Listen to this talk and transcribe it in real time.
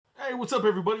Hey, what's up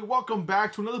everybody? Welcome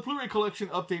back to another Blu-ray collection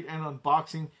update and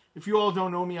unboxing. If you all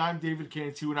don't know me, I'm David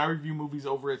Cantu and I review movies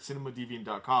over at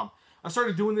cinemadeviant.com. I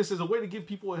started doing this as a way to give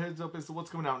people a heads up as to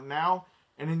what's coming out now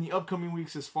and in the upcoming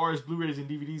weeks as far as Blu-rays and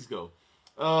DVDs go.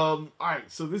 Alright,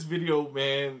 so this video,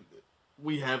 man,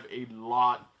 we have a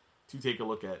lot to take a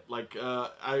look at. Like,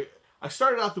 I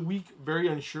started out the week very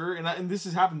unsure, and this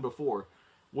has happened before,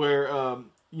 where,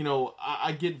 you know,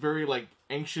 I get very, like,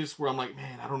 anxious, where I'm like,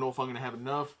 man, I don't know if I'm going to have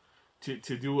enough to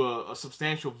do a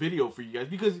substantial video for you guys,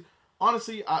 because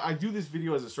honestly, I do this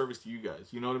video as a service to you guys,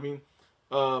 you know what I mean?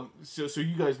 So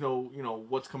you guys know, you know,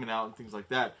 what's coming out and things like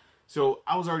that. So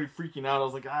I was already freaking out. I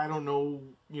was like, I don't know,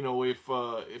 you know, if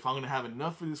I'm going to have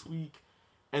enough for this week.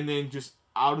 And then just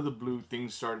out of the blue,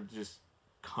 things started just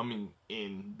coming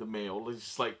in the mail. It's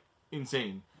just like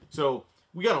insane. So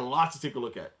we got a lot to take a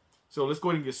look at. So let's go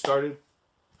ahead and get started.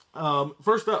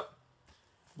 First up,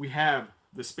 we have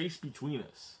The Space Between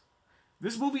Us.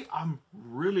 This movie I'm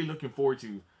really looking forward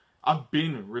to. I've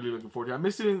been really looking forward to. I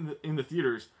missed it in the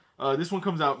theaters. This one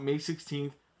comes out May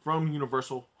 16th from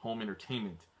Universal Home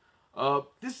Entertainment.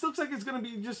 This looks like it's going to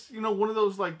be just, you know, one of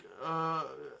those, like,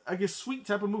 I guess, sweet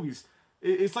type of movies.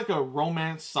 It's like a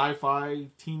romance, sci-fi,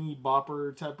 teeny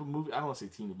bopper type of movie. I don't want to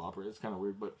say teeny bopper. It's kind of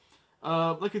weird, but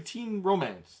like a teen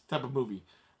romance type of movie.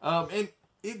 And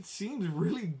it seems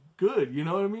really good, you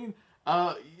know what I mean?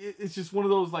 It's just one of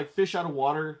those, like, fish out of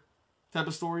water type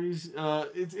of stories.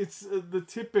 It's the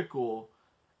typical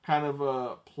kind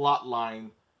of plot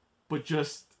line, but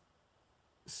just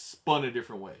spun a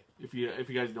different way, if you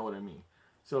guys know what I mean.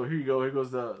 So here you go. Here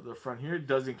goes the front here. It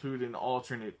does include an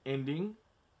alternate ending.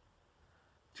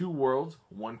 2 worlds,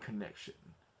 1 connection.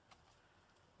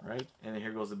 Right? And then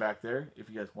here goes the back there, if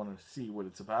you guys want to see what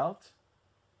it's about.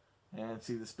 And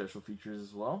see the special features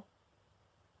as well.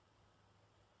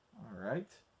 Alright.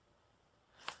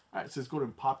 Alright, so let's go ahead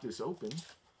and pop this open.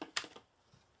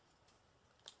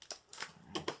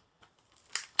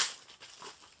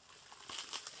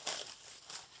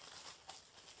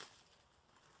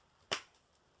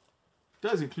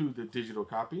 Does include the digital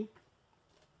copy.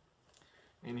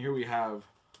 And here we have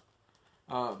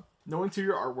no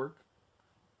interior artwork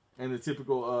and the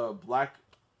typical black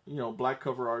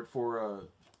cover art for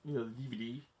the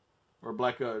DVD, or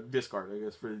black disc art, I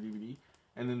guess, for the DVD,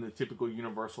 and then the typical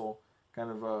Universal kind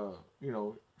of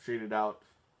shaded out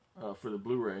for the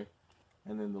Blu-ray,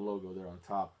 and then the logo there on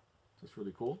top. So it's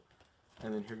really cool.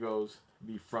 And then here goes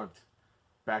the front,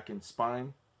 back and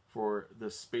spine for The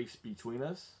Space Between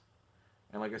Us.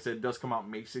 And like I said, it does come out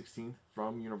May 16th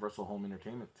from Universal Home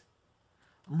Entertainment.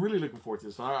 I'm really looking forward to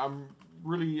this one. I'm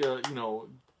really,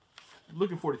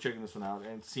 looking forward to checking this one out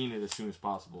and seeing it as soon as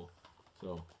possible.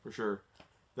 So, for sure,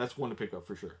 that's one to pick up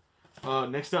for sure.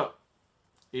 Next up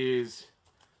is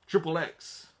Triple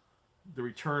X, The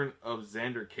Return of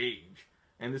Xander Cage.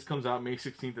 And this comes out May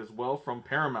 16th as well from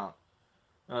Paramount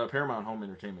Home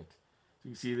Entertainment. So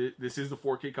you can see that this is the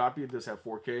 4K copy. It does have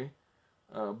 4K.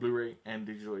 Blu-ray and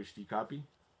digital HD copy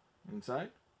inside.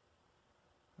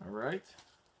 Alright.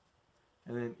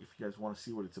 And then if you guys want to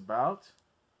see what it's about,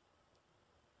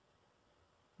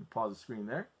 pause the screen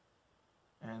there.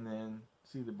 And then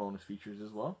see the bonus features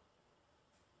as well.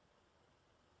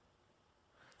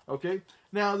 Okay.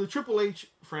 Now the Triple H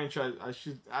franchise,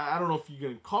 I don't know if you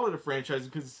can call it a franchise,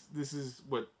 because this is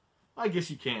what, I guess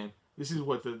you can. This is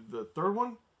what, the third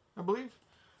one, I believe.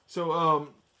 So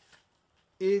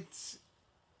it's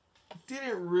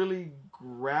didn't really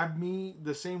grab me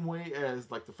the same way as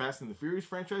like the Fast and the Furious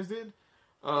franchise did,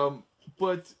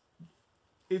 but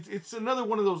it's another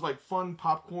one of those like fun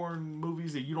popcorn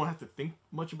movies that you don't have to think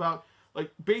much about.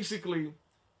 Like, basically,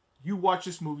 you watch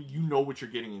this movie, you know what you're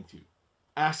getting into.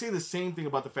 And I say the same thing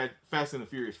about the Fast and the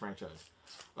Furious franchise.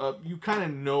 You kind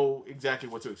of know exactly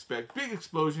what to expect. Big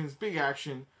explosions, big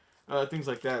action, things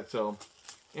like that. So,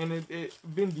 and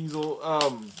Vin Diesel.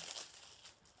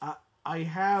 I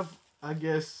have, I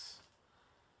guess,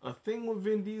 a thing with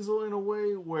Vin Diesel in a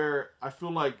way where I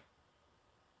feel like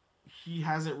he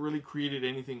hasn't really created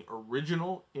anything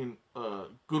original in a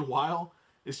good while.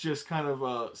 It's just kind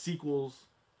of sequels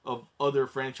of other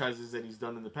franchises that he's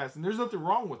done in the past. And there's nothing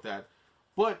wrong with that.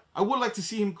 But I would like to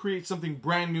see him create something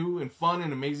brand new and fun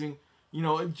and amazing. You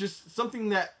know, just something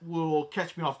that will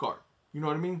catch me off guard. You know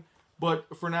what I mean? But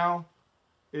for now,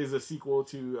 it is a sequel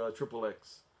to Triple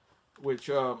X, which...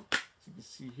 as you can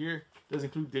see here, does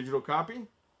include digital copy.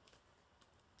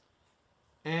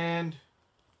 And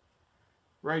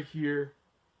right here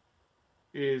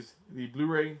is the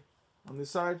Blu-ray on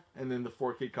this side, and then the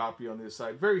 4K copy on this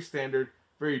side. Very standard,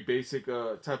 very basic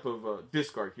type of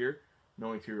disc art here.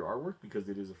 No interior artwork because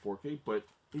it is a 4K, but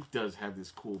it does have this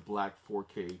cool black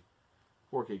 4K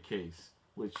 4K case,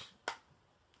 which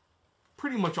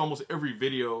pretty much almost every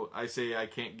video I say I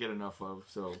can't get enough of.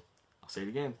 So I'll say it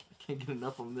again. I can't get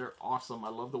enough of them. They're awesome. I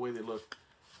love the way they look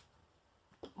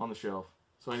on the shelf.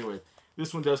 So anyway,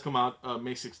 this one does come out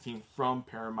May 16th from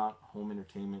Paramount Home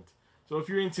Entertainment. So if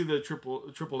you're into the triple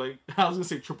A, I was gonna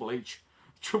say Triple H,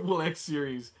 Triple X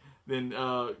series, then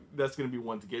that's gonna be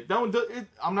one to get. That one,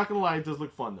 I'm not gonna lie, it does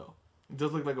look fun though. It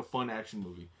does look like a fun action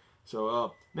movie.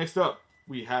 So next up,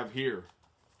 we have here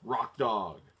Rock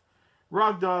Dog.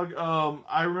 Rock Dog,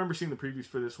 I remember seeing the previews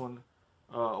for this one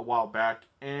a while back,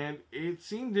 and it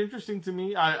seemed interesting to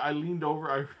me. I leaned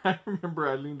over. I remember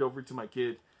I leaned over to my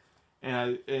kid,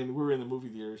 and we were in the movie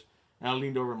theaters, and I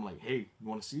leaned over. I'm like, "Hey, you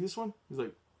want to see this one?" He's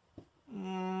like,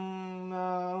 "No,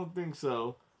 I don't think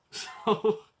so."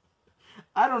 So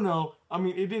I don't know. I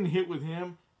mean, it didn't hit with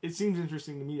him. It seems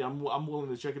interesting to me. I'm willing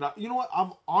to check it out. You know what?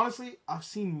 I've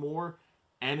seen more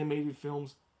animated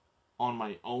films on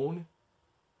my own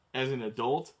as an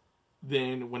adult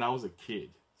than when I was a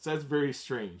kid. So that's very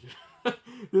strange.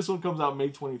 This one comes out May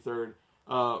 23rd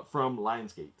from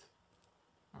Lionsgate.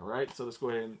 All right, so let's go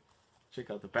ahead and check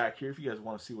out the back here if you guys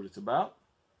want to see what it's about.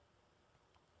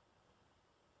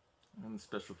 And the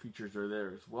special features are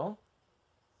there as well.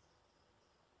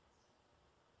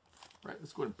 All right,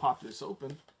 let's go ahead and pop this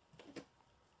open.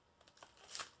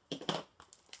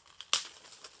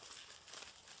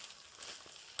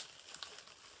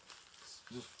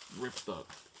 Just rip the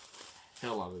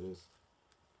hell out of this.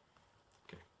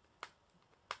 Okay.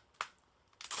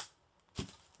 There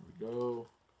we go.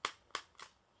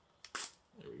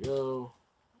 There we go.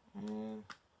 And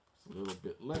just a little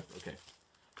bit left. Okay.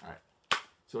 Alright.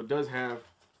 So it does have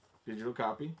digital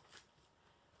copy.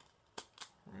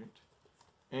 Alright.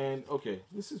 And okay,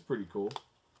 this is pretty cool.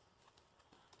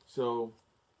 So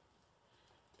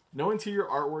no interior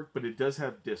artwork, but it does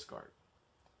have disc art.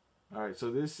 All right,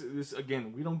 so this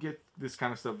again, we don't get this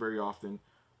kind of stuff very often,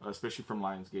 especially from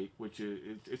Lionsgate, which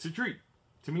it's a treat.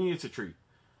 To me, it's a treat.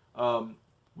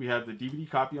 We have the DVD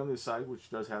copy on this side, which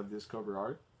does have this cover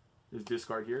art, this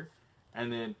disc art here,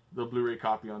 and then the Blu-ray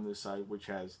copy on this side, which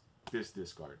has this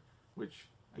disc art. Which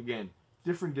again,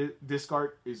 different disc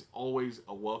art is always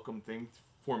a welcome thing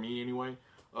for me, anyway.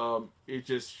 It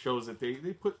just shows that they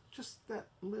put just that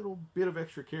little bit of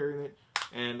extra care in it,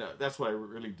 and that's what I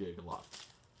really dig a lot.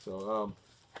 So,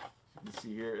 you can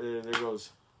see here, there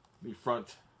goes the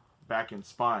front, back, and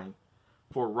spine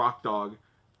for Rock Dog,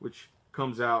 which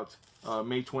comes out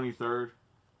May 23rd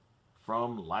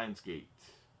from Lionsgate.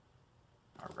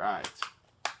 All right.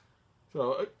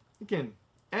 So, again,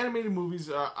 animated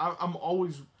movies, I'm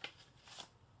always,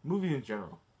 movies in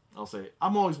general, I'll say,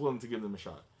 I'm always willing to give them a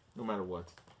shot, no matter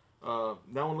what.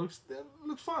 That one looks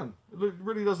fun. It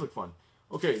really does look fun.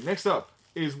 Okay, next up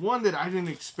is one that I didn't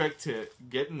expect to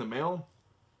get in the mail,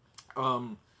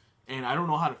 and I don't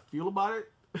know how to feel about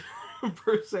it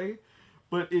per se,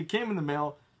 but it came in the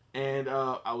mail, and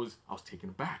I was taken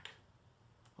aback.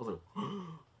 I was like,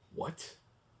 "What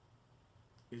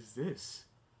is this?"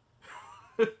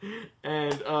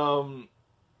 And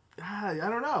I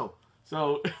don't know.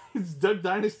 So it's Duck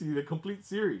Dynasty, the complete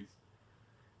series.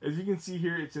 As you can see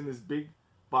here, it's in this big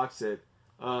box set,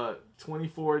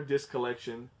 24 disc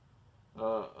collection.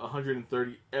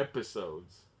 130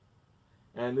 episodes,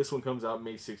 and this one comes out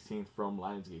May 16th from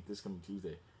Lionsgate this coming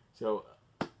Tuesday. So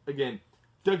again,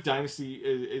 Duck Dynasty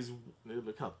is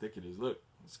look how thick it is. Look,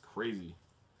 it's crazy.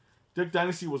 Duck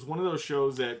Dynasty was one of those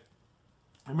shows that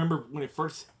I remember when it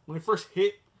first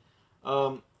hit.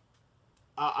 I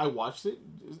watched it.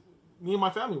 Me and my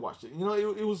family watched it. You know,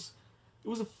 it was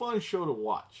a fun show to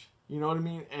watch. You know what I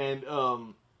mean? And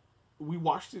we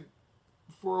watched it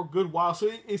for a good while, so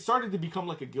it started to become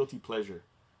like a guilty pleasure.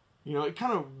 You know, it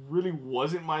kind of really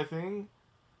wasn't my thing,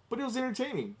 but it was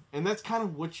entertaining, and that's kind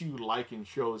of what you like in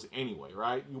shows anyway,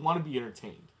 right? You want to be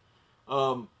entertained.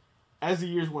 As the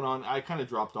years went on, I kind of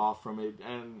dropped off from it,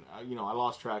 and you know, I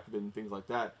lost track of it and things like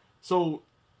that. So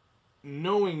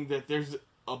knowing that there's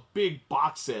a big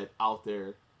box set out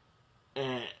there,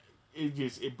 and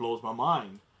it blows my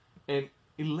mind. And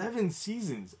 11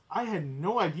 seasons. I had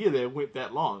no idea that it went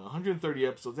that long. 130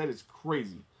 episodes. That is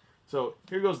crazy. So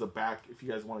here goes the back if you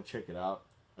guys want to check it out.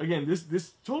 Again,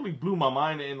 this totally blew my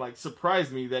mind and like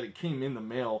surprised me that it came in the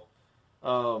mail,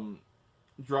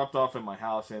 dropped off at my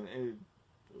house, and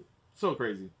so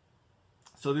crazy.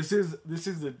 So this is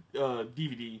the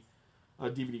DVD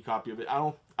copy of it.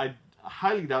 I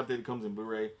highly doubt that it comes in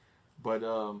Blu-ray, but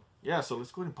yeah. So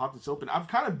let's go ahead and pop this open. I've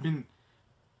kind of been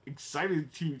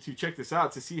excited to check this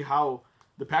out to see how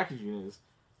the packaging is,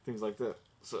 things like that.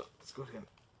 So let's go ahead.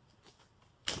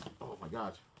 Oh my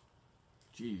gosh,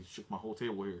 jeez, shook my whole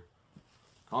table here.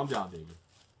 Calm down, David.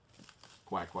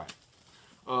 Quack, quack.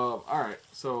 All right.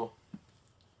 So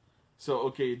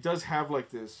okay, it does have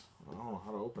like this. I don't know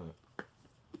how to open it.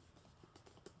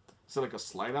 Is it like a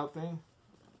slide out thing?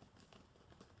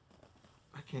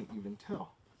 I can't even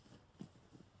tell.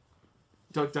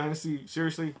 Duck Dynasty,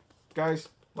 seriously, guys,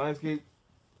 Lionsgate,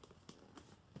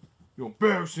 you're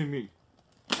embarrassing me.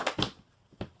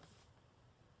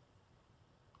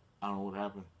 I don't know what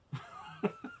happened.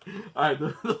 All right, the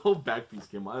whole back piece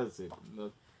came out. That's it.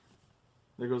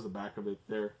 There goes the back of it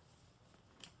there.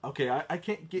 Okay, I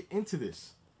can't get into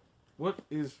this. What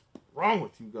is wrong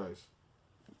with you guys?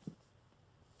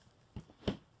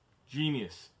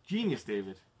 Genius,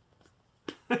 David.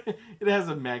 It has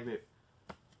a magnet.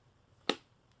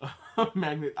 A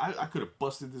magnet. I could have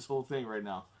busted this whole thing right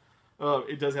now.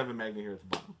 It does have a magnet here at the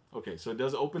bottom. Okay, so it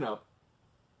does open up.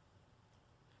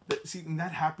 See, and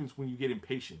that happens when you get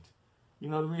impatient. You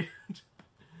know what I mean?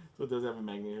 So it does have a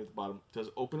magnet here at the bottom. It does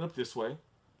open up this way.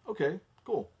 Okay,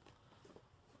 cool.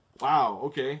 Wow,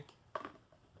 okay.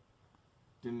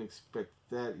 Didn't expect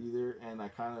that either. And I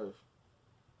kind of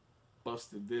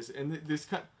busted this. And this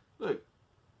kind... Look.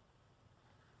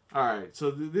 Alright,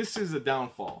 so this is a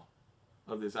downfall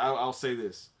of this. I'll say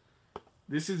this.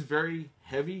 This is very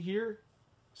heavy here.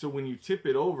 So when you tip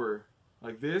it over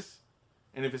like this...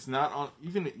 And if it's not on,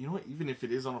 even if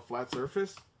it is on a flat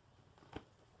surface,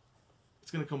 it's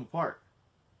gonna come apart.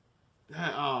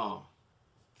 Not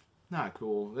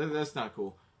cool. That's not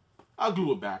cool. I'll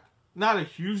glue it back. Not a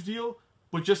huge deal,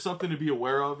 but just something to be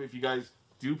aware of if you guys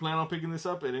do plan on picking this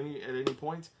up at any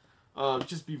point.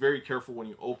 Just be very careful when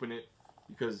you open it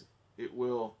because it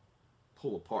will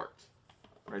pull apart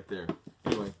right there.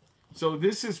 Anyway, so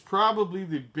this is probably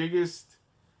the biggest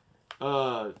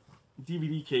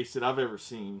DVD case that I've ever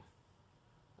seen,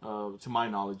 to my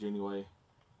knowledge anyway.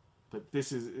 But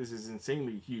this is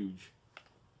insanely huge.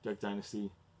 Duck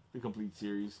Dynasty, the complete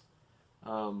series.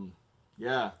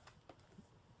 Yeah.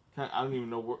 I don't even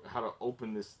know how to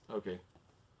open this. Okay.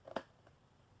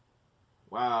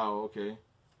 Wow, okay.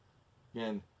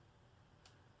 Again,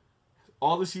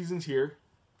 all the seasons here.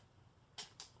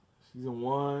 Season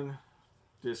 1,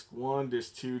 Disc 1,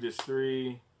 Disc 2, Disc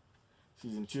 3.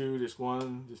 Season 2, Disc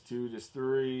 1, Disc 2, Disc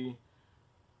 3.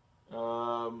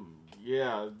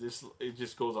 Yeah, it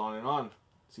just goes on and on.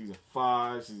 Season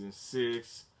 5, Season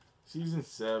 6, Season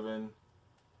 7.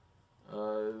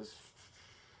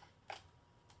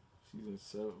 Season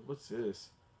 7. What's this?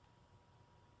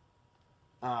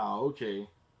 Okay.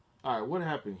 Alright, what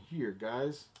happened here,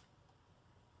 guys?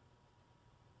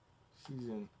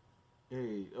 Season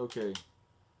 8. Okay.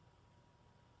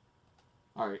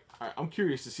 Alright, I'm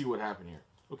curious to see what happened here.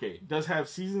 Okay, it does have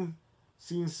Season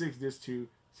 6, Disc 2,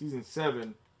 Season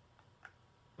 7,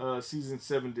 Season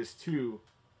 7, Disc 2,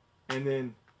 and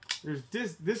then there's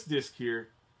this disc here.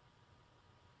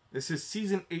 This is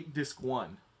Season 8, Disc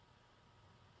 1.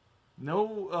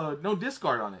 No disc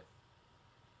art on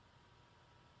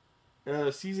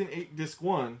it. Season 8, Disc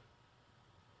 1,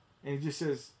 and it just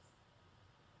says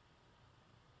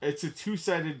it's a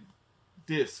two-sided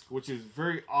disc, which is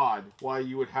very odd why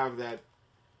you would have that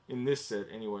in this set.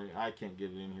 Anyway, I can't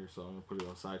get it in here, so I'm gonna put it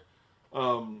outside.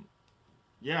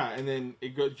 Yeah, and then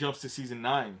it jumps to Season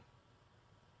 9.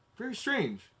 Very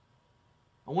strange.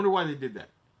 I wonder why they did that.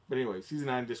 But anyway, Season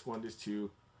 9, Disc 1, Disc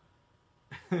 2.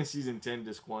 Season 10,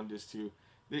 Disc 1, Disc 2.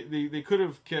 They could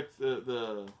have kept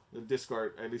the disc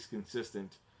art at least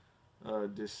consistent.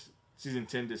 Season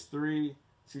 10, Disc 3.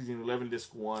 Season 11,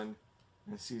 Disc 1.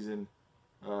 And Season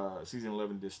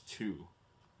 11, Disc 2.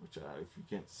 Which, if you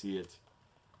can't see it,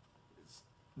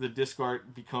 the disc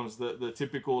art becomes the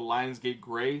typical Lionsgate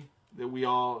gray that we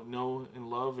all know and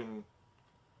love and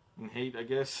hate, I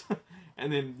guess.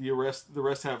 And then the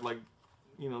rest have, like,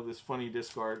 you know, this funny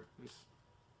disc art,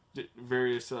 this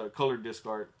various colored disc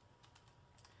art.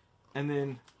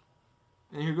 And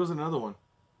here goes another one.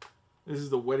 This is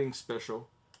the wedding special.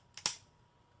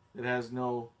 It has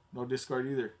no disc art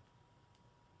either.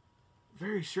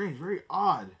 Very strange, very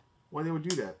odd why they would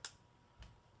do that.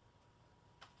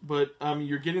 But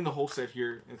you're getting the whole set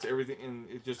here. It's everything, and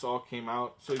it just all came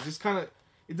out. So it just kind of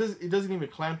it doesn't even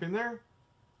clamp in there.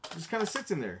 It just kind of sits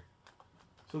in there.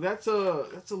 So that's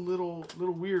a little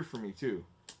weird for me too.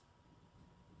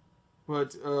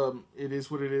 But it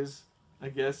is what it is, I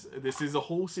guess. This is a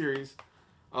whole series,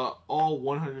 all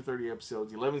 130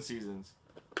 episodes, 11 seasons.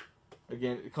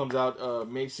 Again, it comes out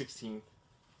May 16th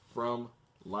from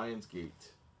Lionsgate.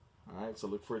 All right, so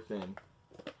look for it then.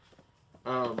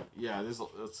 Yeah, I'm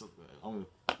gonna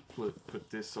put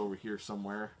this over here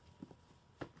somewhere,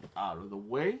 out of the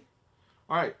way.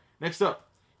 All right, next up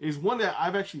is one that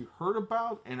I've actually heard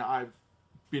about and I've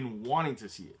been wanting to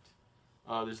see it.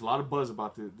 There's a lot of buzz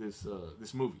about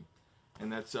this movie,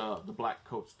 and that's The Black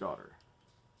Coat's Daughter.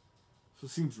 So it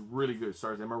seems really good. It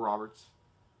stars Emma Roberts,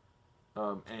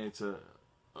 and it's a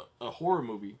horror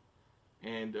movie.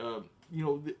 And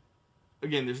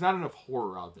again, there's not enough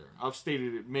horror out there. I've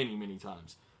stated it many, many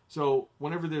times. So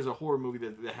whenever there's a horror movie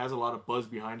that has a lot of buzz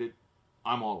behind it,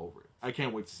 I'm all over it. I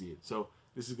can't wait to see it. So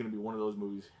this is going to be one of those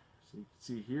movies. So you can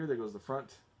see here, there goes the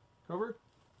front cover.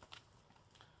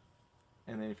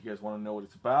 And then if you guys want to know what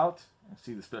it's about and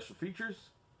see the special features,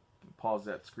 you can pause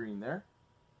that screen there.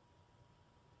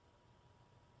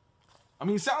 I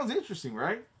mean, it sounds interesting,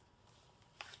 right?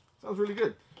 Sounds really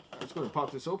good. All right, let's go ahead and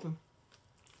pop this open.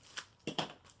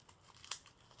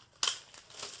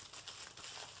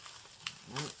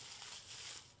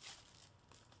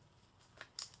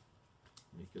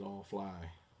 Make it all fly.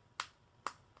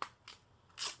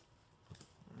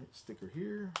 Alright, sticker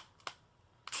here.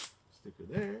 Sticker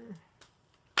there.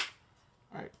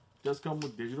 Alright, does come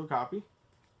with digital copy.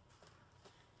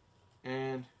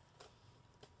 And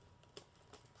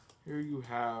here you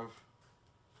have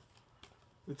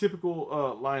the typical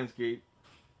Lionsgate,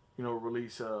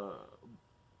 release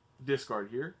discard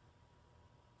here.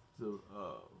 The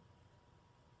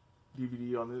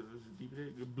DVD on this,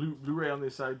 Blu-ray on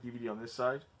this side, DVD on this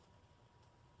side,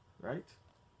 right?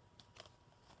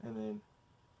 And then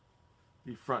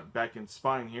the front, back, and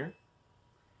spine here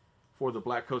for The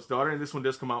Black Coat's Daughter, and this one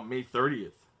does come out May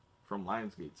 30th from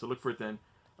Lionsgate, so look for it then.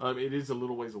 It is a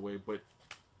little ways away, but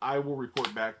I will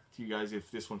report back to you guys if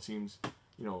this one seems,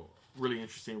 really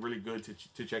interesting, really good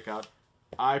to check out.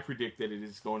 I predict that it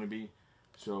is going to be.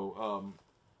 So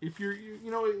if you're,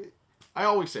 I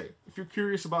always say, if you're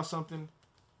curious about something,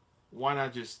 why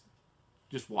not just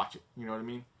watch it? You know what I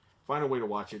mean? Find a way to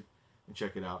watch it and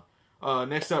check it out.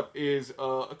 Next up is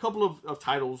a couple of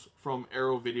titles from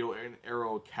Arrow Video and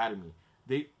Arrow Academy.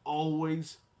 They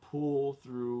always pull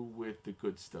through with the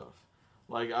good stuff.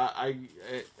 Like, I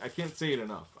can't say it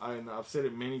enough. I've said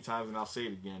it many times, and I'll say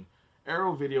it again.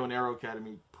 Arrow Video and Arrow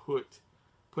Academy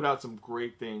put out some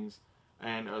great things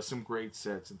and some great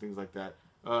sets and things like that.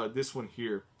 This one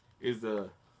here is the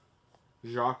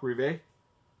Jacques Rivet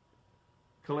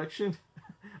collection.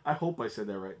 I hope I said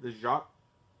that right. The Jacques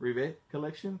Rivet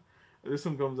collection. This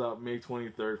one comes out May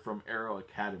 23rd from Arrow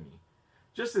Academy.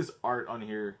 Just this art on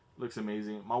here looks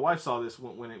amazing. My wife saw this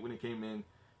when it came in.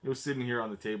 It was sitting here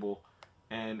on the table,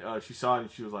 and she saw it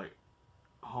and she was like,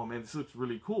 "Oh man, this looks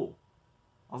really cool."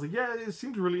 I was like, "Yeah, it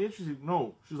seems really interesting."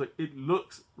 No, she was like, "It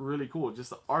looks really cool. Just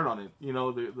the art on it,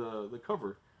 the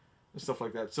cover and stuff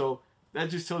like that." So that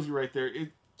just tells you right there,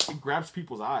 it grabs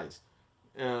people's eyes,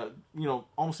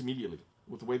 almost immediately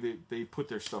with the way they put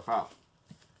their stuff out.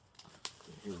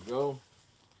 Here we go.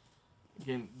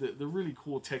 Again, the really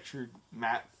cool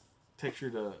matte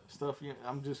textured stuff.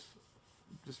 I'm just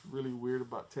really weird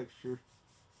about texture.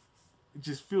 It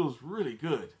just feels really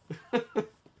good.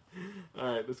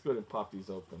 All right, let's go ahead and pop these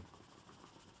open.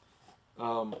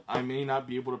 I may not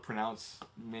be able to pronounce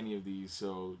many of these,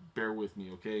 so bear with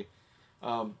me, okay?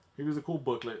 Here's a cool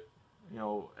booklet.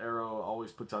 Arrow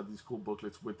always puts out these cool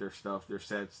booklets with their stuff, their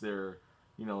sets, their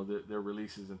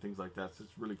releases and things like that. So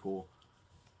it's really cool.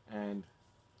 And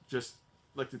just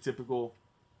like the typical,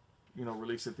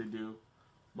 release that they do,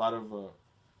 a lot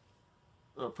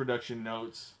of production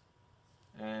notes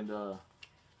and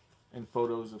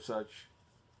photos of such.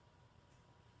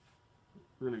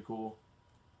 Really cool.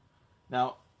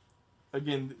 Now,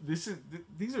 again, these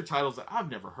are titles that I've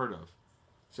never heard of.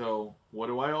 So what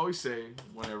do I always say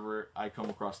whenever I come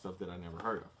across stuff that I never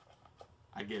heard of?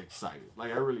 I get excited.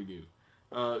 Like, I really do.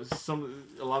 A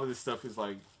lot of this stuff is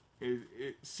like,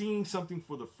 seeing something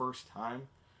for the first time,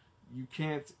 you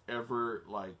can't ever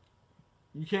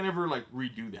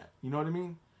redo that. You know what I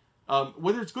mean?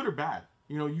 Whether it's good or bad,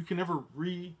 you can never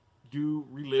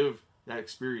relive that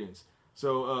experience.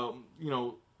 So,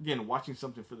 again, watching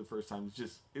something for the first time,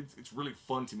 it's really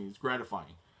fun to me. It's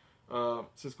gratifying. So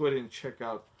let's go ahead and check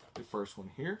out the first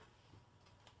one here.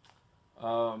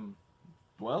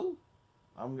 Well,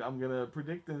 I'm gonna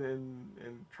predict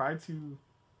and try to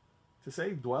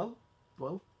say dwell.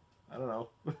 I don't know.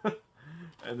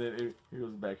 And then here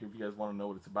goes back if you guys want to know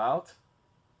what it's about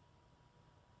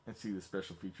and see the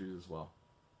special features as well.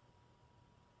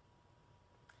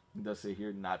 It does say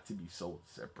here not to be sold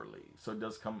separately, so it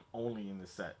does come only in the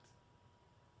set.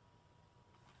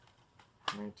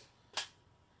 Right.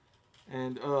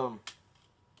 And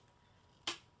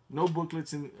no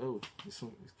booklets in. Oh, this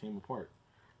came apart.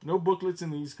 No booklets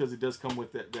in these because it does come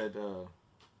with that the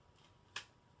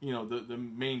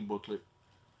main booklet.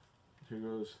 Here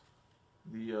goes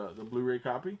the Blu-ray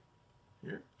copy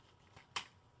here.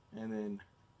 And then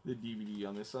the DVD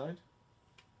on this side.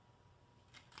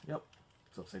 Yep,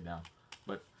 it's upside down.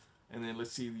 And then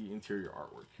let's see the interior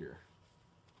artwork here.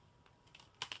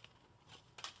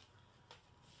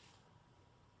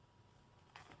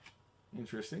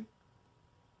 Interesting.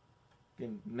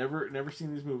 Again, never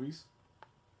seen these movies,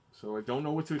 so I don't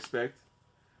know what to expect.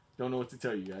 Don't know what to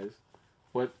tell you guys.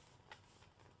 But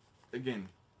again,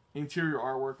 interior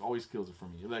artwork always kills it for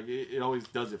me. Like it always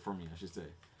does it for me, I should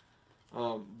say.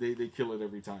 They kill it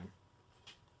every time.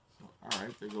 So, all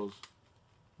right, there goes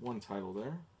one title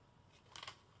there.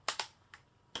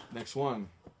 Next one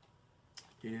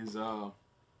is again,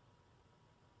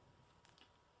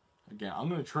 I'm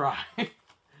gonna try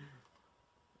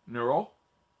Nero.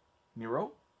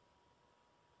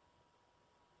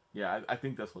 Yeah, I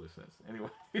think that's what it says. Anyway,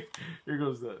 here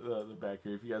goes the back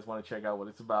here. If you guys want to check out what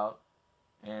it's about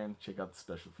and check out the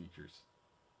special features.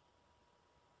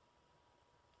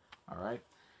 All right,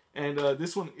 and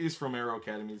this one is from Arrow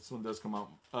Academy. This one does come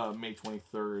out May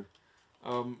 23rd.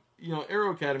 You know,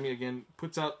 Arrow Academy again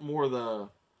puts out more of the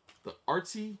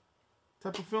artsy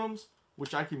type of films,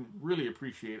 which I can really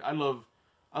appreciate. I love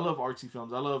artsy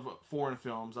films. I love foreign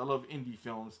films. I love indie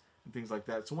films and things like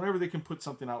that. So whenever they can put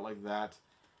something out like that,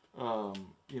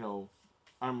 you know,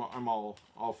 I'm all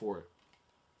for it.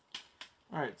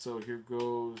 All right, so here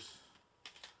goes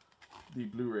the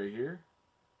Blu-ray here,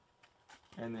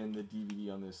 and then the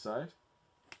DVD on this side.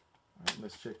 All right,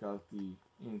 let's check out the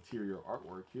interior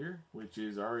artwork here, which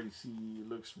is I already see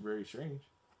looks very strange.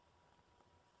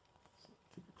 So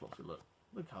take a closer look.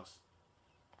 Look how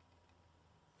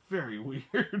very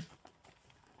weird,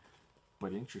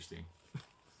 but interesting.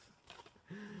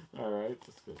 All right,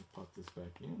 let's go and pop this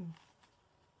back in.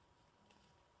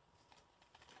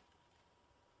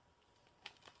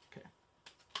 Okay.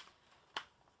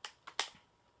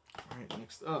 All right,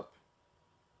 next up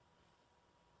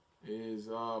is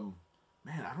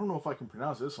man, I don't know if I can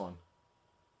pronounce this one.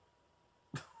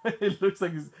 It looks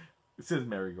like it says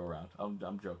merry-go-round.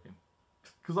 I'm joking,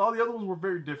 because all the other ones were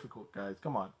very difficult, guys.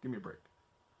 Come on, give me a break.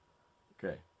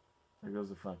 Okay, there goes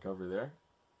the front cover there.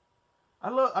 I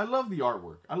love the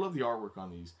artwork. I love the artwork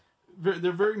on these.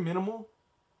 They're very minimal,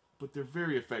 but they're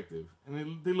very effective,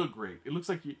 and they look great. It looks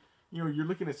like you're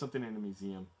looking at something in a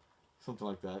museum, something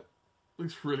like that.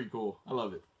 Looks really cool. I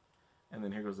love it. And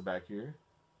then here goes the back here.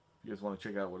 If you guys want to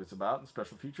check out what it's about and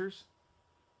special features.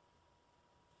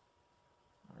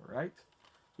 All right,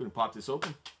 I'm going to pop this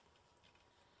open.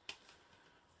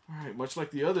 All right, much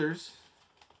like the others,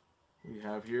 we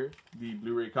have here the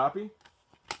Blu-ray copy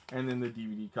and then the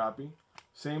DVD copy.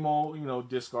 Same old, you know,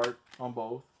 disc art on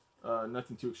both.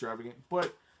 Nothing too extravagant,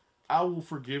 but I will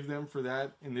forgive them for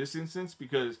that in this instance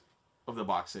because of the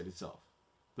box set itself.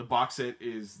 The box set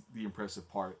is the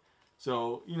impressive part.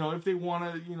 So, you know, if they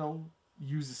want to, you know,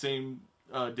 use the same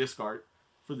disc art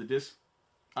for the disc,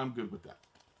 I'm good with that.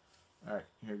 All right,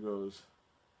 here goes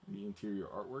the interior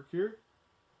artwork here.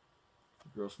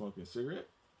 Girl smoking a cigarette.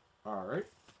 All right,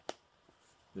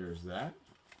 there's that.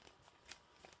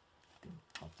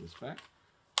 Pop this back.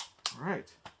 All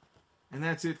right, and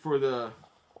that's it for the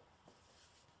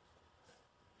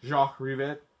Jacques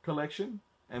Rivette collection.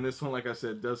 And this one, like I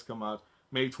said, does come out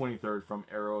May 23rd from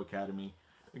Arrow Academy.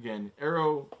 Again,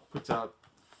 Arrow puts out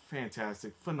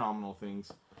fantastic, phenomenal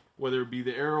things. Whether it be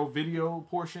the Arrow video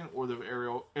portion or the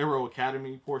Arrow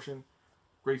Academy portion.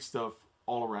 Great stuff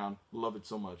all around. Love it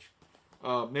so much.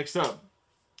 Next up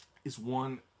is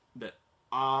one that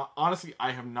honestly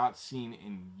I have not seen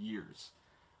in years.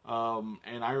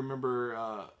 And I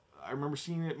remember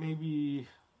seeing it maybe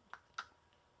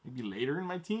later in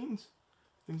my teens.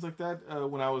 Things like that.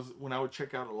 When I would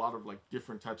check out a lot of like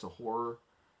different types of horror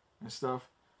and stuff.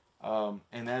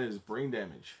 And that is Brain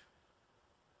Damage.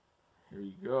 Here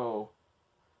you go.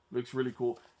 Looks really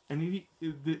cool. And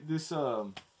this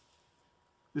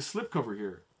slipcover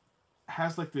here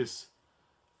has like this.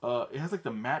 It has like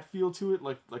the matte feel to it,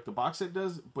 like the box set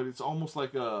does, but it's almost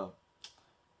like the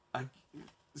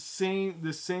same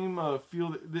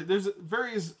feel. There's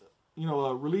various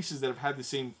releases that have had the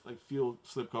same like feel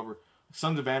slipcover.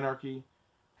 Sons of Anarchy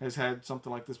has had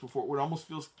something like this before, where it almost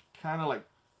feels kind of like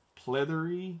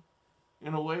pleathery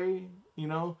in a way, you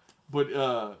know, but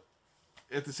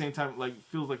at the same time, like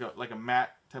feels like a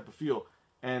matte type of feel.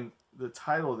 And the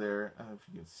title there, I don't know if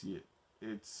you can see it.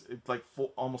 It's like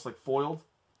almost like foiled,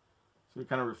 so it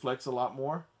kind of reflects a lot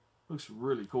more. Looks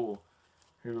really cool.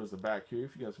 Here goes the back here.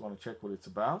 If you guys want to check what it's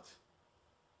about.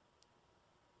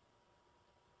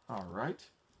 All right.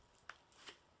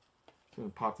 I'm gonna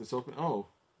pop this open. Oh,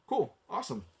 cool,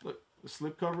 awesome. Look, the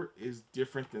slipcover is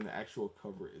different than the actual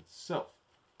cover itself.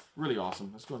 Really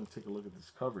awesome. Let's go ahead and take a look at this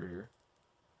cover here.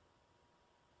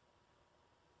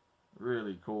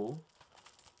 Really cool.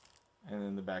 And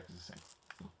then the back is the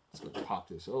same. Let's go pop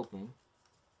this open.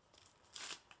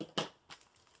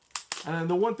 And then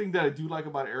the one thing that I do like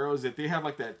about Arrow is that they have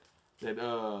like that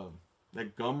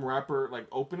gum wrapper like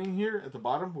opening here at the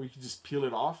bottom where you can just peel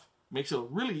it off. Makes it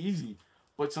really easy.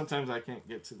 But sometimes I can't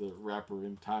get to the wrapper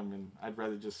in time, and I'd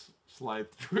rather just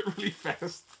slide through it really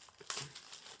fast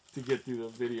to get through the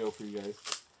video for you guys.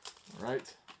 All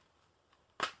right.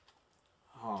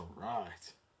 All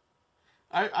right.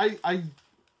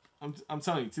 I'm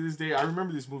telling you, to this day, I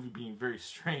remember this movie being very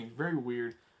strange, very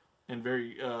weird, and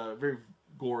very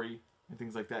gory and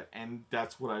things like that. And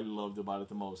that's what I loved about it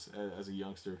the most as a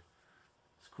youngster.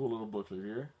 It's a cool little booklet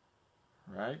here,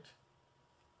 right?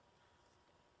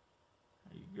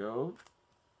 There you go.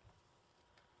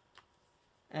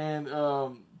 And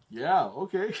yeah,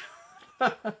 okay.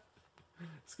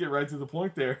 Let's get right to the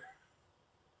point there.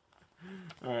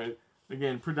 All right.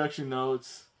 Again, production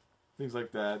notes, things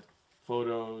like that,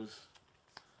 photos,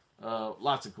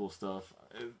 lots of cool stuff.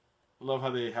 I love how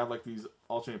they have like these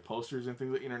alternate posters and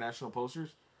things, like international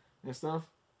posters and stuff.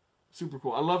 Super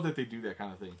cool. I love that they do that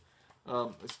kind of thing.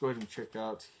 Let's go ahead and check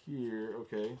out here.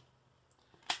 Okay.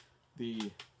 The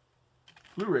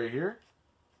Blu-ray here,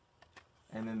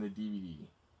 and then the DVD.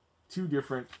 Two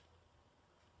different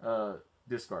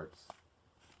disc arts.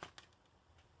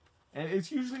 And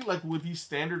it's usually like with these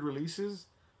standard releases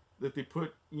that they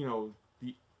put, you know,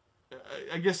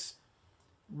 I guess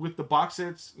with the box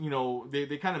sets, you know,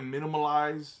 they kind of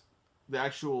minimalize the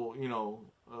actual, you know,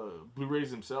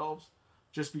 Blu-rays themselves,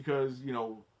 just because, you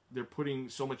know, they're putting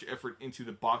so much effort into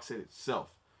the box set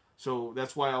itself. So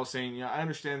that's why I was saying, yeah, I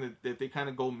understand that they kind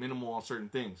of go minimal on certain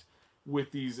things.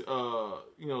 With these,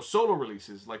 you know, solo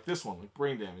releases like this one, like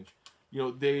Brain Damage, you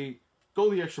know, they go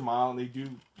the extra mile and they do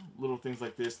little things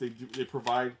like this. They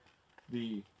provide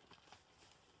the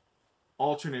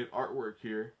alternate artwork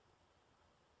here,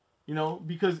 you know,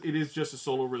 because it is just a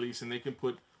solo release and they can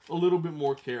put a little bit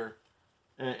more care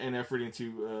and effort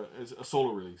into as a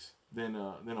solo release than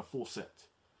a full set.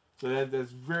 So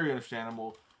that's very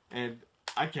understandable, and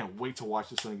I can't wait to watch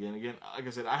this one again. Again, like I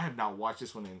said, I have not watched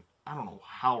this one in I don't know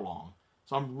how long.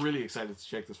 So I'm really excited to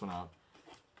check this one out.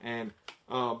 And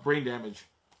Brain Damage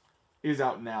is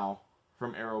out now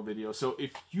from Arrow Video. So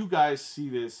if you guys see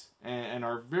this and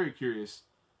are very curious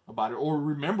about it or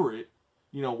remember it,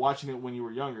 you know, watching it when you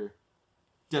were younger,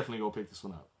 definitely go pick this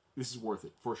one up. This is worth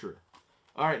it for sure.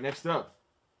 All right, next up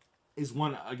is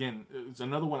one, again, it's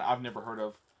another one I've never heard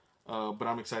of, but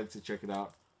I'm excited to check it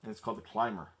out. And it's called The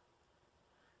Climber.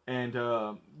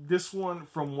 And this one,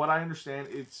 from what I understand,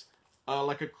 it's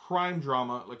like a crime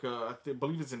drama, like I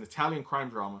believe it's an Italian crime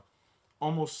drama,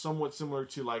 almost somewhat similar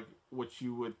to like what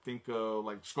you would think of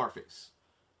like Scarface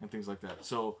and things like that.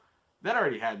 So that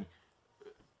already had me.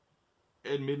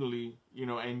 Admittedly, you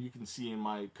know, and you can see in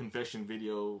my confession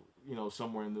video, you know,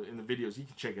 somewhere in the videos, you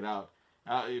can check it out.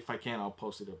 If I can, I'll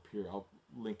post it up here. I'll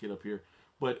link it up here.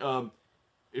 But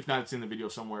if not, it's in the video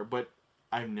somewhere. But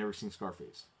I've never seen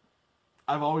Scarface.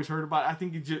 I've always heard about it. I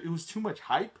think it was too much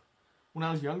hype when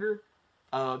I was younger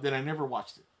that I never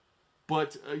watched it.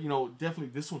 But, you know,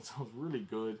 definitely this one sounds really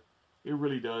good. It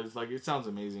really does. Like, it sounds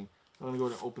amazing. I'm going to go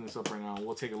ahead and open this up right now.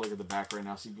 We'll take a look at the back right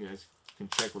now so you guys can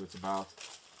check what it's about.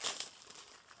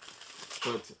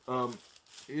 But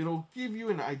it'll give you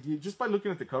an idea, just by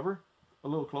looking at the cover a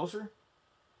little closer,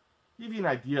 give you an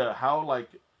idea how, like,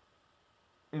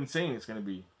 insane it's going to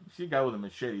be. You see a guy with a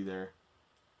machete there.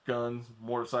 Guns,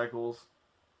 motorcycles,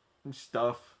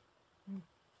 stuff,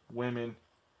 women,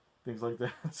 things like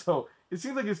that. So it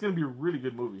seems like it's going to be a really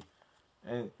good movie.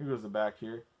 And here goes the back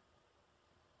here.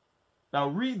 Now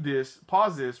read this,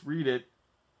 pause this, read it,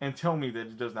 and tell me that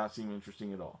it does not seem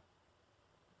interesting at all.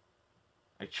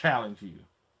 I challenge you.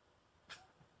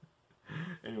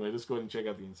 Anyway, let's go ahead and check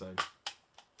out the inside.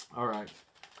 Alright.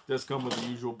 Does come with the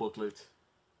usual booklet. So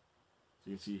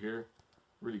you can see here.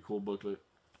 Really cool booklet.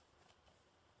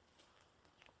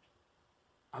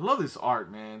 I love this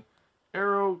art, man.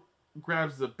 Arrow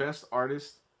grabs the best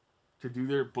artists to do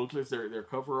their booklets, their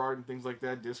cover art and things like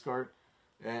that, disc art.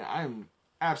 And I'm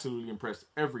absolutely impressed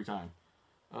every time.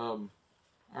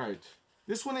 Alright.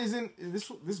 This one isn't,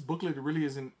 this booklet really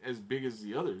isn't as big as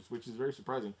the others, which is very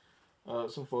surprising.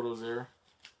 Some photos there.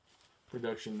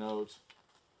 Production notes.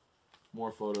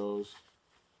 More photos.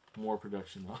 More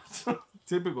production notes.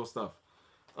 Typical stuff.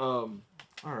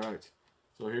 Alright.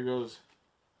 So here goes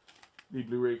the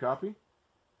Blu-ray copy.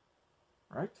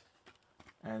 Right?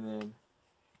 And then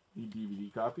the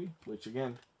DVD copy, which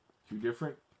again, two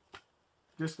different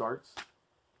disc arts.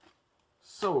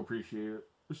 So appreciative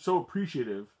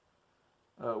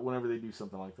whenever they do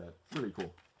something like that. Really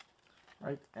cool.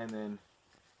 right? And then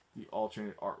the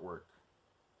alternate artwork.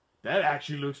 That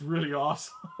actually looks really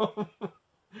awesome.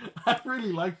 I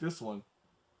really like this one.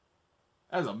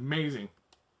 That's amazing.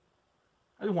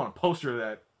 I just want a poster of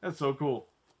that. That's so cool.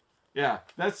 Yeah,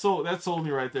 that sold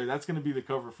me right there. That's gonna be the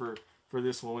cover for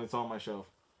this one when it's on my shelf.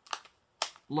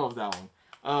 Love that one.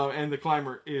 And The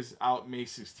Climber is out May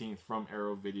 16th from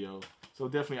Arrow Video. So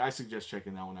definitely, I suggest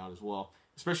checking that one out as well.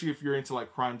 Especially if you're into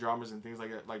like crime dramas and things like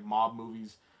that, like mob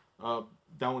movies.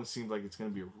 That one seems like it's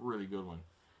gonna be a really good one.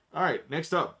 All right,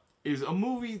 next up is a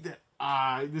movie that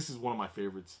this is one of my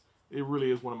favorites. It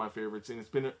really is one of my favorites, and it's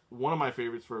been one of my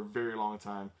favorites for a very long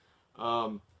time.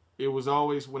 It was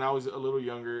always, when I was a little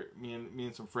younger, me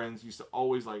and some friends used to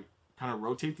always like kind of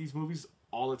rotate these movies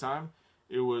all the time.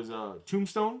 It was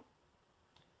Tombstone,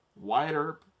 Wyatt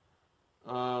Earp,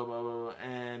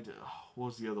 and what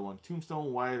was the other one?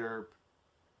 Tombstone, Wyatt Earp,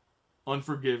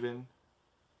 Unforgiven,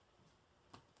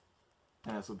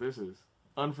 and that's what this is.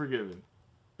 Unforgiven.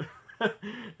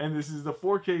 And this is the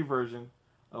 4K version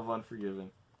of Unforgiven.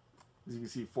 As you can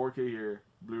see, 4K here,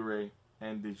 Blu-ray,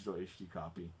 and digital HD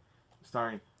copy.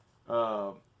 Starring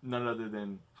none other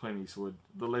than Clint Eastwood,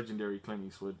 the legendary Clint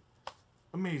Eastwood.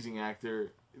 Amazing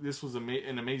actor. This was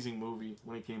an amazing movie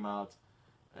when it came out.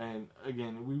 And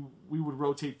again, we would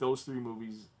rotate those three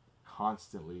movies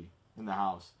constantly in the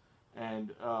house.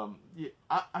 And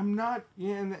I'm not,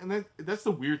 and that's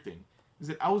the weird thing, is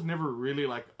that I was never really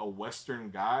like a Western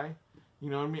guy. You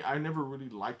know what I mean? I never really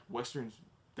liked Westerns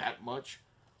that much.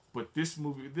 But this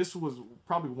was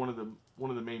probably one of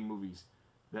the main movies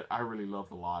that I really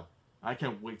loved a lot. I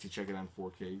can't wait to check it on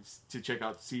 4K,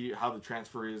 to see how the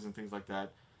transfer is and things like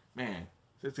that. Man,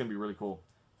 it's going to be really cool.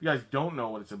 If you guys don't know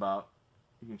what it's about,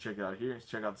 you can check it out here.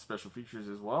 Check out the special features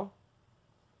as well.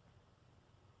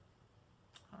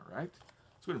 All right.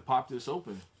 Let's go ahead and pop this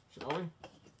open, shall we?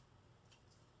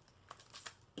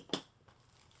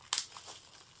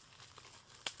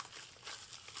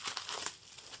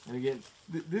 And again,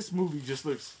 this movie just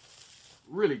looks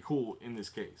really cool in this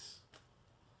case.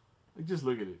 Like, just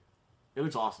look at it. It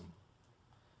looks awesome.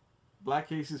 Black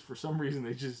cases, for some reason,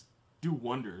 they just do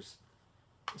wonders.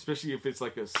 Especially if it's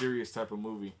like a serious type of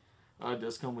movie. It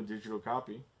does come with digital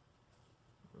copy.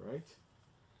 Right?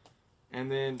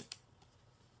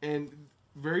 And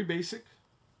very basic,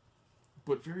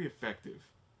 but very effective,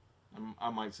 I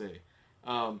might say.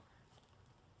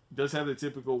 Does have the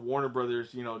typical Warner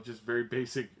Brothers, just very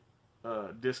basic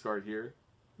disc art here.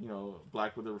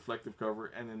 Black with a reflective cover,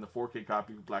 and then the 4K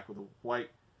copy, black with a white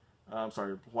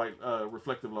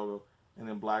reflective logo, and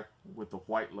then black with the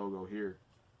white logo here.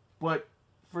 But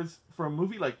for a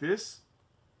movie like this,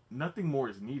 nothing more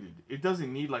is needed. It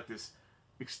doesn't need like this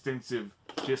extensive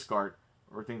disc art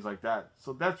or things like that.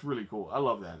 So that's really cool. I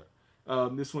love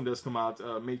that. This one does come out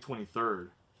May 23rd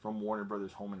from Warner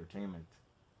Brothers Home Entertainment.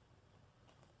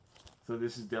 So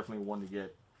this is definitely one to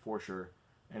get for sure.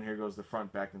 And here goes the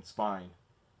front, back, and spine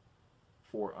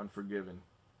for Unforgiven.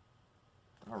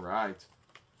 All right.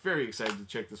 Very excited to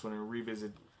check this one and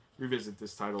revisit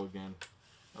this title again.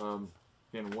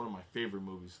 Again, one of my favorite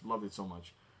movies. Loved it so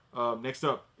much. Next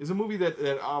up is a movie that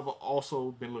I've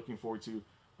also been looking forward to.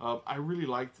 I really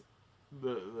liked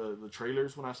the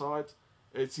trailers when I saw it.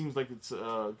 It seems like it's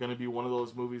going to be one of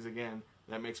those movies, again,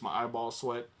 that makes my eyeballs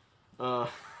sweat.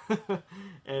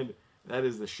 And that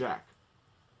is The Shack,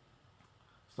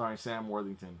 starring Sam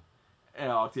Worthington,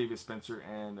 Octavia Spencer,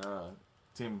 and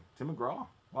Tim McGraw.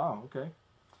 Wow, okay.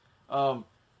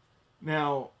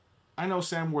 Now, I know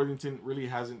Sam Worthington really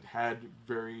hasn't had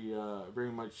very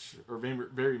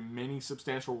many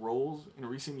substantial roles in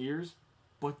recent years,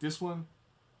 but this one,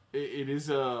 it is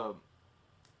a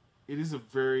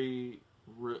very,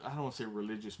 I don't want to say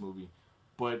religious movie,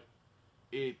 but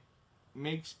it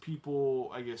makes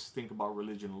people, I guess, think about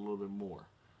religion a little bit more.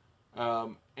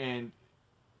 And,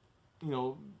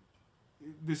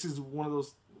 this is one of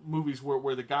those movies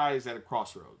where the guy is at a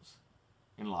crossroads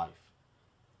in life.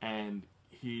 And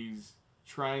he's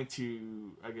trying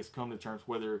to, I guess, come to terms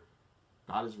whether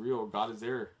God is real or God is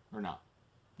there or not.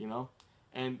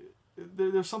 And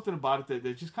there's something about it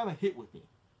that just kind of hit with me.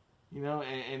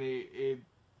 And it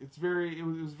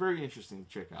was very interesting to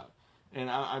check out. And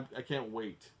I can't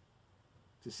wait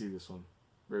to see this one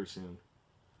very soon.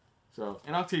 So,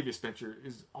 and Octavia Spencer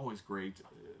is always great.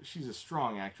 She's a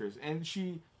strong actress, and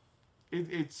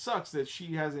it sucks that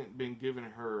she hasn't been given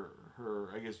her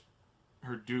I guess,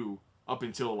 her due up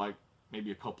until like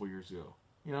maybe a couple years ago,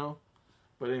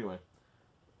 But anyway,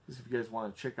 just if you guys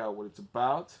want to check out what it's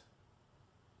about,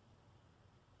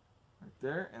 right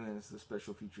there, and then it's the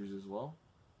special features as well.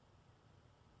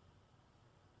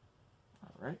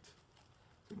 All right,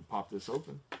 so we can pop this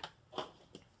open.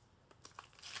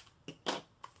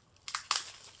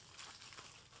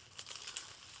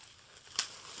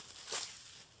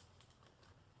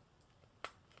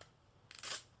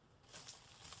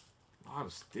 lot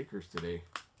of stickers today.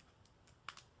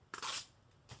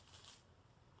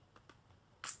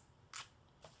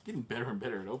 Getting better and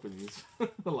better at opening these.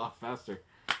 A lot faster.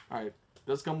 Alright.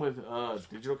 Does come with a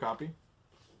digital copy.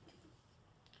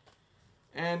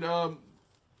 And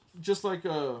just like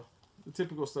the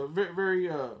typical stuff.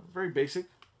 Very basic.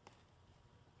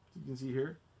 You can see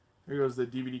here. Here goes the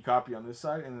DVD copy on this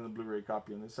side, and then the Blu-ray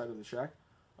copy on this side of the shack.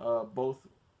 Both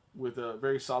with a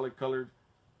very solid colored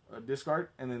disc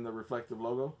art, and then the reflective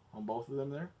logo on both of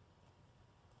them there.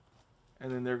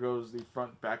 And then there goes the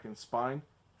front, back, and spine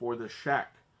for the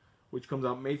shack, which comes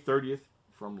out May 30th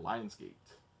from Lionsgate.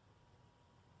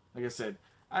 Like I said,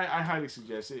 I highly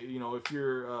suggest it. You know, if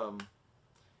you're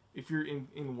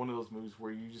in one of those movies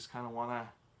where you just kind of want to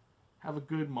have a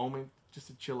good moment just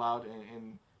to chill out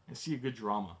and see a good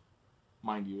drama,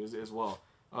 mind you, as well.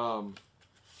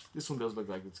 This one does look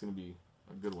like it's going to be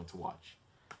a good one to watch.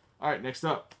 All right, next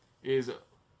up is,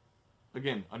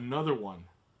 again, another one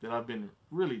that I've been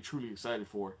really, truly excited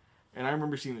for. And I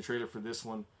remember seeing the trailer for this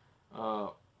one a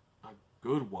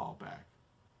good while back.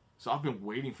 So I've been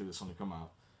waiting for this one to come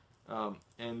out.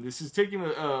 And this is taking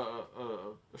a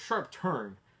sharp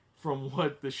turn from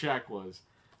what the Shack was.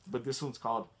 But this one's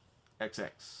called XX.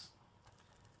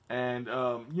 And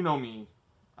you know me,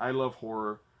 I love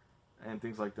horror and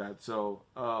things like that. So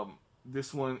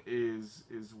this one is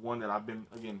one that I've been,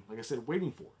 again, like I said,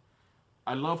 waiting for.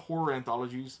 I love horror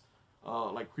anthologies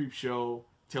like Creepshow,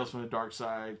 Tales from the Dark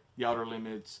Side, The Outer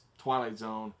Limits, Twilight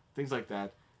Zone, things like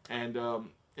that. And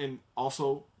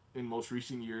also, in most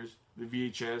recent years, the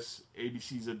VHS,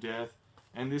 ABCs of Death.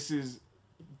 And this is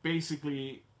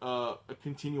basically a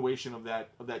continuation of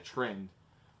that trend.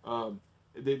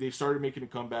 They've started making a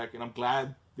comeback, and I'm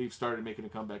glad they've started making a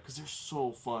comeback because they're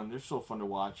so fun. They're so fun to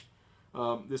watch.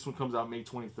 This one comes out May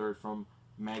 23rd from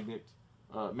Magnet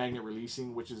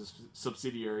Releasing, which is a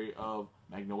subsidiary of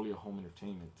Magnolia Home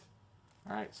Entertainment.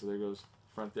 All right, so there goes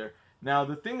front there. Now,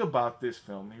 the thing about this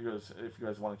film, here goes, if you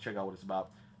guys want to check out what it's about.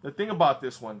 The thing about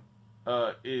this one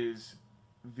is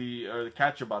the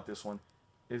catch about this one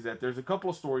is that there's a couple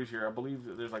of stories here. I believe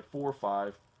that there's like 4 or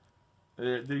 5.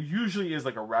 There usually is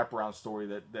like a wraparound story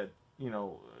that you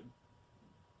know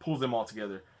pulls them all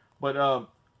together. But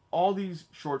all these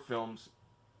short films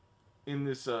in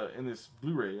this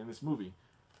Blu-ray, in this movie,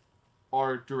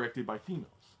 are directed by females.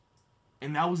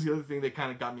 And that was the other thing that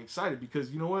kind of got me excited because,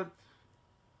 you know what?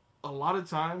 A lot of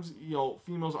times, you know,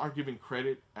 females aren't given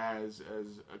credit as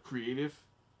a creative,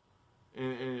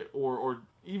 or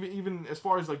even as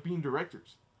far as like being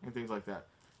directors and things like that.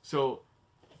 So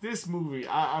this movie,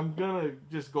 I'm gonna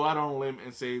just go out on a limb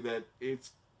and say that it's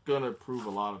gonna prove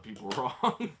a lot of people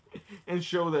wrong and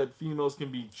show that females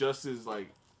can be just as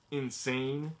like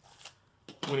insane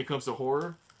when it comes to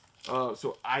horror.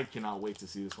 So I cannot wait to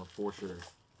see this one for sure.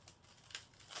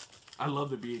 I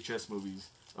love the VHS movies.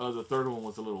 The third one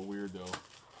was a little weird though,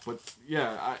 but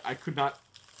yeah, I could not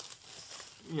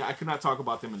talk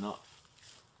about them enough.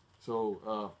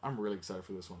 So I'm really excited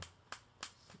for this one.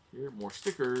 Here, more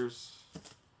stickers.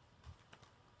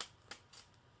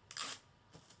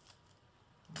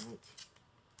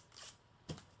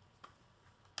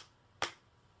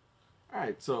 All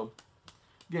right, so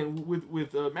again,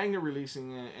 with Magnet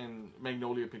Releasing and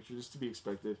Magnolia Pictures, to be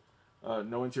expected.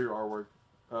 No interior artwork.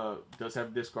 Does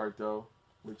have disc art though,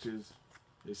 which is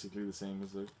basically the same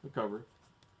as the cover,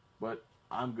 but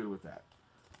I'm good with that.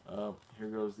 Here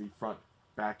goes the front,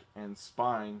 back, and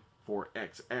spine for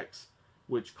XX,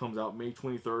 which comes out May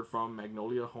 23rd from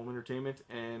Magnolia Home Entertainment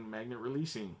and Magnet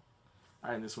Releasing. All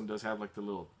right, and this one does have like the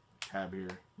little tab here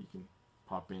you can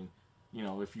pop in, you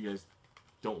know, if you guys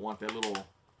don't want that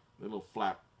little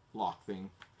flap lock thing.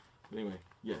 But anyway,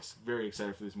 yes, very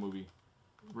excited for this movie.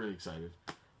 Really excited.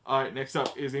 All right, next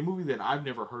up is a movie that I've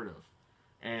never heard of,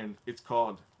 and it's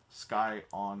called Sky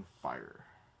on Fire.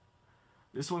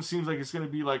 This one seems like it's going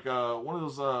to be like one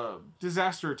of those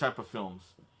disaster type of films,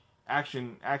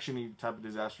 actiony type of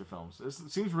disaster films. This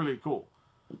seems really cool.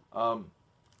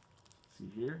 See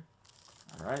here,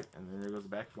 all right, and then there goes the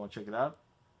back if you want to check it out.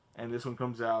 And this one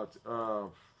comes out,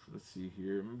 let's see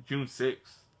here, June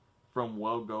 6th from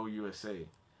Well Go USA.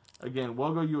 Again,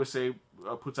 Well Go USA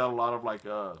puts out a lot of like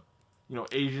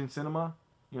Asian cinema,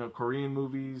 Korean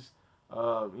movies,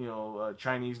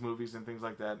 Chinese movies and things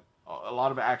like that. A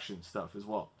lot of action stuff as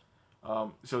well.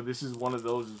 So this is one of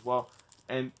those as well.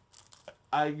 And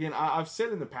I've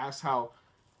said in the past how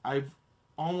I've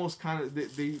almost kind of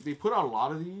they put out a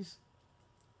lot of these,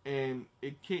 and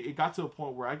it got to a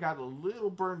point where I got a little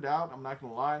burned out. I'm not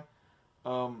gonna lie,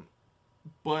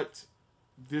 but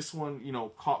this one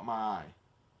caught my eye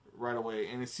right away,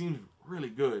 and it seems really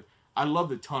good. I love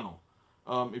the tunnel.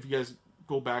 If you guys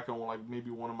go back on like maybe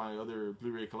one of my other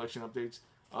Blu-ray collection updates,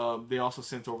 they also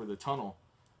sent over The Tunnel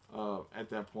at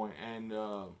that point, and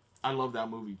I love that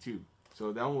movie too.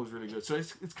 So that one was really good. So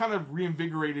it's kind of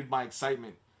reinvigorated my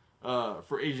excitement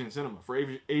for Asian cinema, for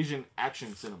Asian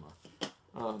action cinema.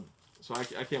 So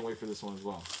I can't wait for this one as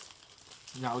well.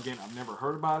 Now again, I've never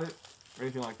heard about it or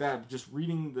anything like that. Just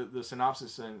reading the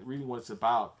synopsis and reading what it's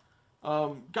about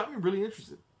got me really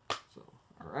interested. So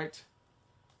all right,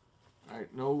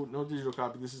 no digital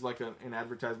copy. This is like an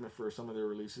advertisement for some of their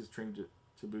releases. Train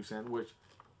to Busan, which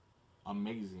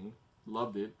amazing,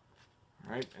 loved it.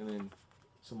 All right, and then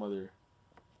some other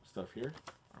stuff here.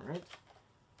 All right,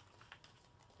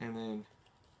 and then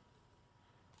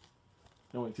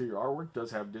no interior artwork.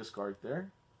 Does have disc art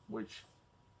there, which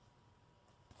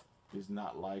is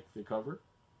not like the cover,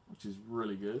 which is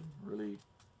really good, really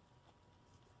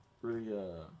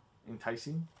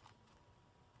enticing.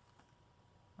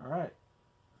 All right,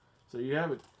 so you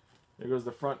have it. There goes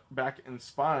the front, back, and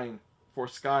spine for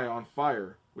Sky on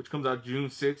Fire, which comes out June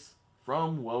 6th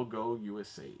from Well Go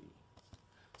USA.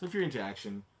 So if you're into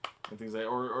action and things like,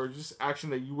 or just action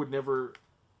that you would never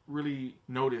really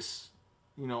notice,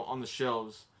 on the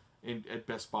shelves at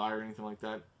Best Buy or anything like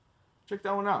that, check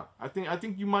that one out. I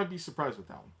think you might be surprised with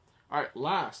that one. All right,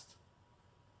 last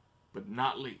but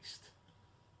not least,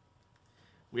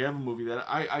 we have a movie that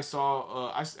I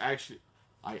saw.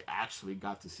 I actually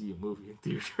got to see a movie in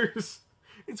theaters.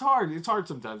 It's hard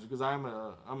sometimes because I'm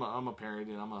a parent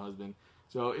and I'm a husband,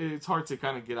 so it's hard to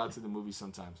kind of get out to the movie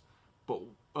sometimes. But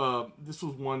this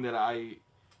was one that I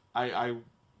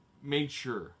made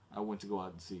sure I went to go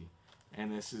out and see,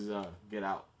 and this is Get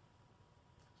Out,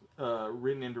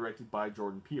 written and directed by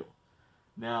Jordan Peele.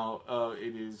 Now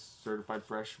it is certified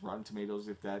fresh, Rotten Tomatoes,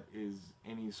 if that is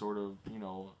any sort of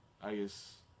I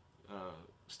guess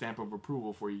stamp of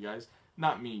approval for you guys.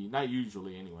 Not me, not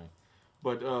usually anyway,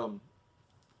 but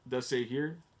does say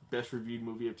here best reviewed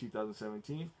movie of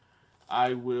 2017.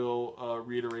 I will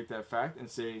reiterate that fact and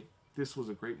say this was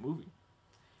a great movie.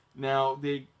 Now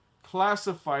they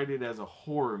classified it as a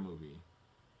horror movie,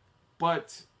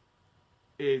 but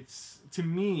it's, to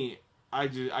me,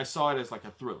 I saw it as like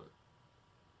a thriller.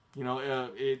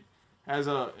 It has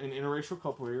an interracial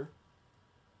couple here.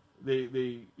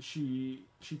 She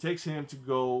takes him to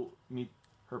go meet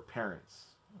her parents,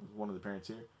 one of the parents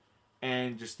here,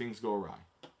 and just things go awry.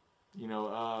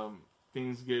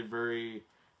 Things get very.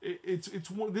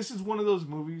 This is one of those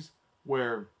movies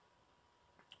where,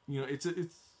 it's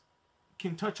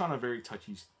can touch on a very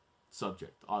touchy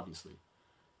subject, obviously,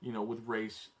 with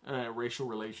race, racial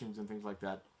relations and things like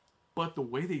that. But the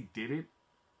way they did it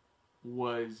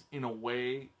was in a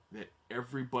way that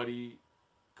everybody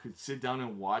could sit down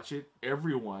and watch it.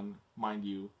 Everyone, mind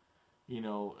you,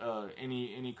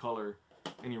 any color,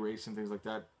 any race and things like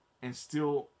that, and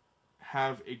still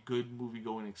have a good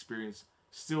movie-going experience,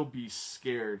 still be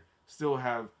scared, still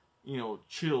have,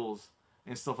 chills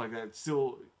and stuff like that,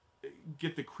 still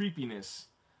get the creepiness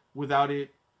without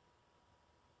it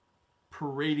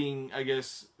parading, I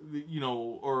guess,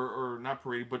 or not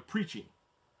parading, but preaching,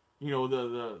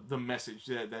 the message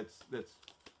that's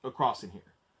across in here.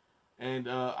 And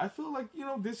I feel like,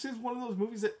 this is one of those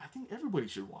movies that I think everybody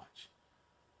should watch.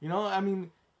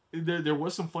 There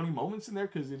was some funny moments in there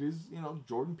because it is,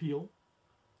 Jordan Peele.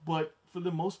 But for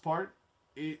the most part,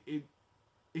 it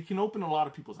can open a lot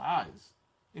of people's eyes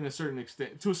to a certain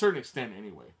extent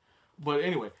anyway. But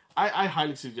anyway, I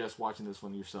highly suggest watching this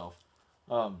one yourself.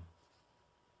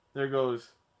 There goes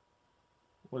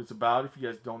what it's about, if you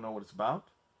guys don't know what it's about.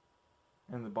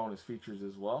 And the bonus features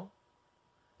as well.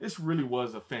 This really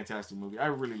was a fantastic movie. I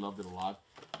really loved it a lot.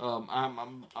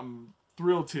 I'm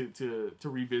thrilled to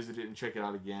revisit it and check it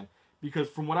out again, because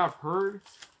from what I've heard,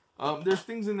 there's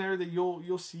things in there that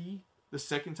you'll see the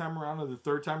second time around or the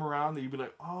third time around that you'll be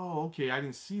like, oh, okay, I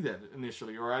didn't see that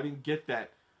initially, or I didn't get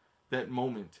that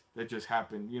moment that just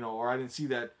happened, or I didn't see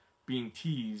that being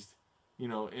teased,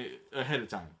 ahead of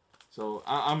time. So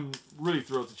I'm really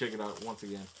thrilled to check it out once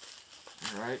again.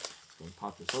 All right, let's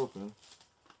pop this open.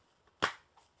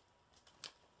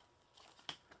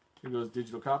 Here goes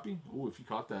digital copy. Ooh, if you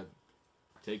caught that,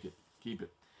 take it, keep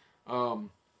it. I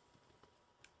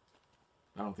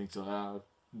don't think so.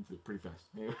 Pretty fast.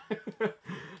 Anyway.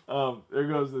 There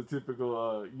goes the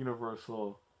typical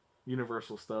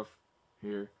Universal stuff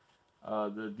here.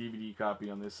 The DVD copy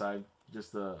on this side,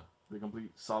 just the complete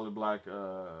solid black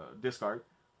disc art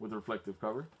with a reflective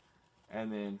cover,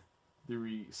 and then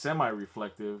the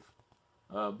semi-reflective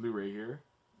Blu-ray here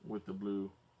with the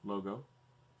blue logo.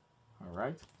 All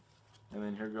right. And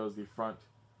then here goes the front,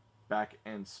 back,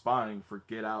 and spine for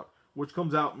Get Out, which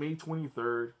comes out May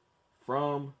 23rd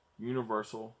from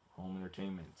Universal Home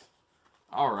Entertainment.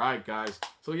 All right, guys.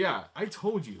 So yeah, I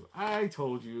told you. There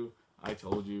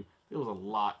was a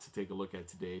lot to take a look at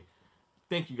today.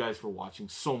 Thank you guys for watching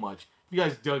so much. If you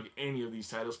guys dug any of these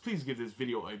titles, please give this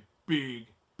video a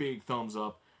big thumbs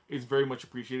up. It's very much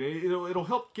appreciated. It'll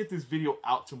help get this video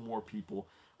out to more people.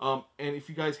 And if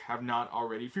you guys have not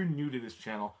already, if you're new to this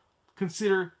channel,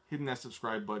 consider hitting that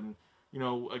subscribe button. You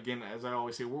know, again, as I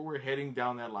always say, we're heading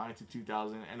down that line to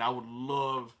 2,000, and I would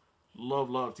love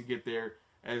to get there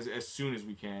as soon as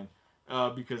we can,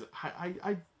 because I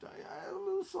have a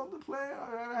little something planned.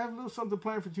 I have a little something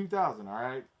planned for 2,000. All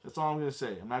right, that's all I'm gonna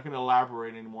say. I'm not gonna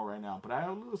elaborate anymore right now, but I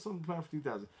have a little something planned for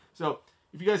 2,000. So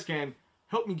if you guys can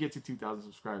help me get to 2,000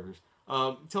 subscribers,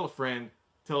 tell a friend,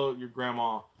 tell your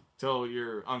grandma, tell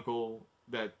your uncle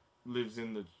that lives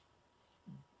in the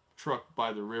truck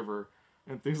by the river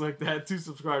and things like that to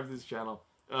subscribe to this channel.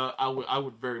 I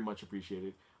would very much appreciate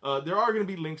it. There are going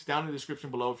to be links down in the description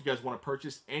below if you guys want to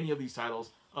purchase any of these titles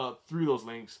through those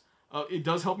links. It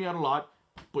does help me out a lot,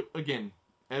 but again,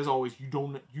 as always, you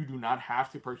do not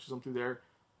have to purchase them through there.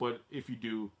 But if you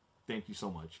do, thank you so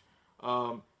much.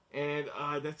 And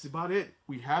that's about it.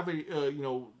 We have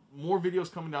more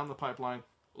videos coming down the pipeline,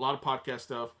 a lot of podcast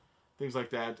stuff, things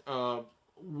like that. I'm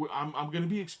going to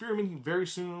be experimenting very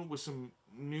soon with some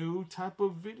new type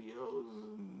of videos,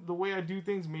 the way I do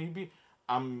things. Maybe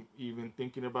I'm even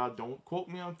thinking about, don't quote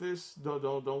me on this,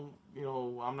 don't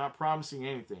I'm not promising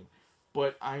anything,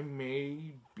 but I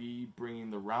may be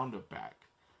bringing the roundup back.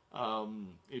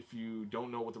 If you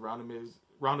don't know what the roundup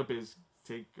is,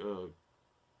 take a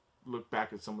look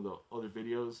back at some of the other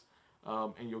videos,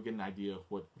 and you'll get an idea of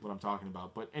what I'm talking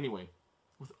about. But anyway,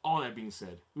 with all that being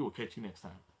said, we will catch you next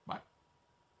time. Bye.